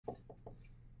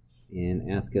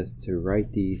and ask us to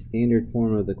write the standard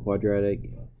form of the quadratic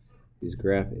whose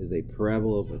graph is a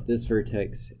parabola with this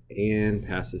vertex and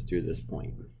passes through this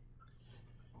point.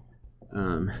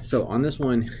 So on this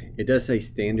one, it does say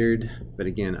standard, but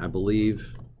again, I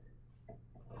believe,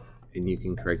 and you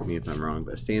can correct me if I'm wrong,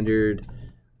 but standard,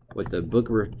 what the book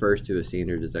refers to as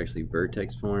standard is actually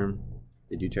vertex form.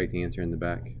 Did you check the answer in the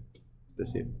back?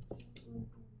 Let's see.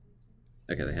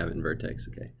 Okay, they have it in vertex,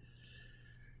 okay.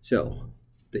 So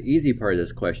the easy part of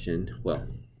this question, well,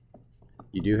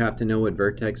 you do have to know what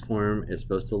vertex form is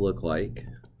supposed to look like.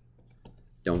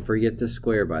 Don't forget the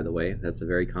square, by the way. That's a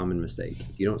very common mistake.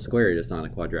 If you don't square it, it's not a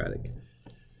quadratic.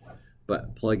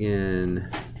 But plug in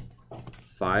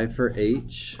 5 for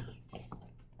h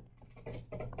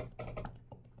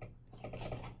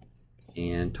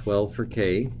and 12 for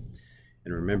k.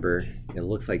 And remember, it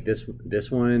looks like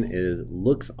this one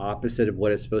looks opposite of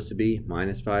what it's supposed to be.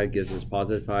 -5 gives us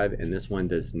 +5, and this one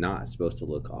does not supposed to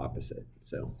look opposite.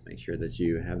 So make sure that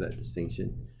you have that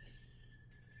distinction.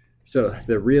 So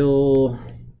the real,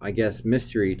 I guess,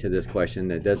 mystery to this question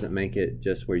that doesn't make it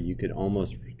just where you could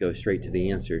almost go straight to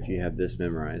the answer if you have this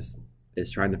memorized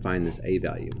is trying to find this a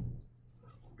value.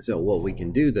 So what we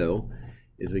can do though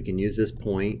is we can use this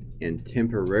point and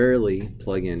temporarily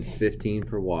plug in 15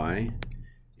 for y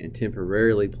and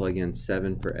temporarily plug in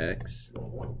 7 for x.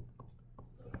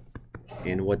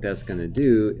 And what that's going to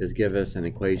do is give us an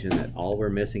equation that all we're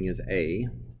missing is a.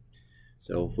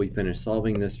 So if we finish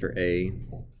solving this for a,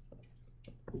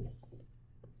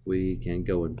 we can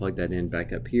go and plug that in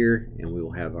back up here and we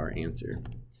will have our answer.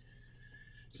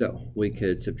 So we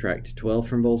could subtract 12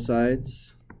 from both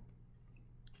sides.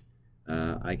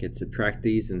 I could subtract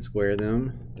these and square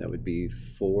them. That would be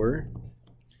 4.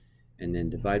 And then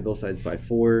divide both sides by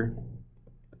 4.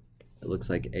 It looks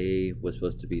like a was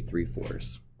supposed to be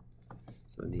 3/4.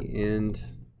 So in the end,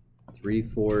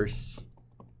 3/4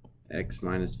 x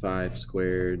minus 5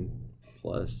 squared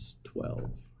plus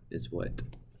 12 is what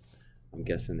I'm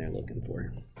guessing they're looking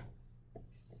for.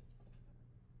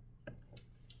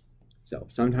 So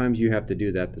sometimes you have to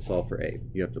do that to solve for a.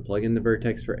 You have to plug in the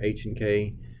vertex for h and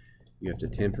k. You have to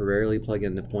temporarily plug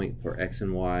in the point for x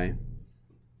and y.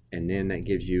 And then that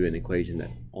gives you an equation that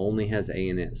only has a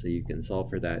in it, so you can solve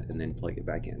for that and then plug it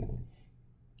back in.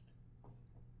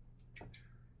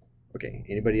 Okay,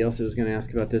 anybody else who was going to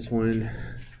ask about this one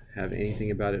have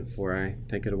anything about it before I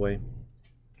take it away?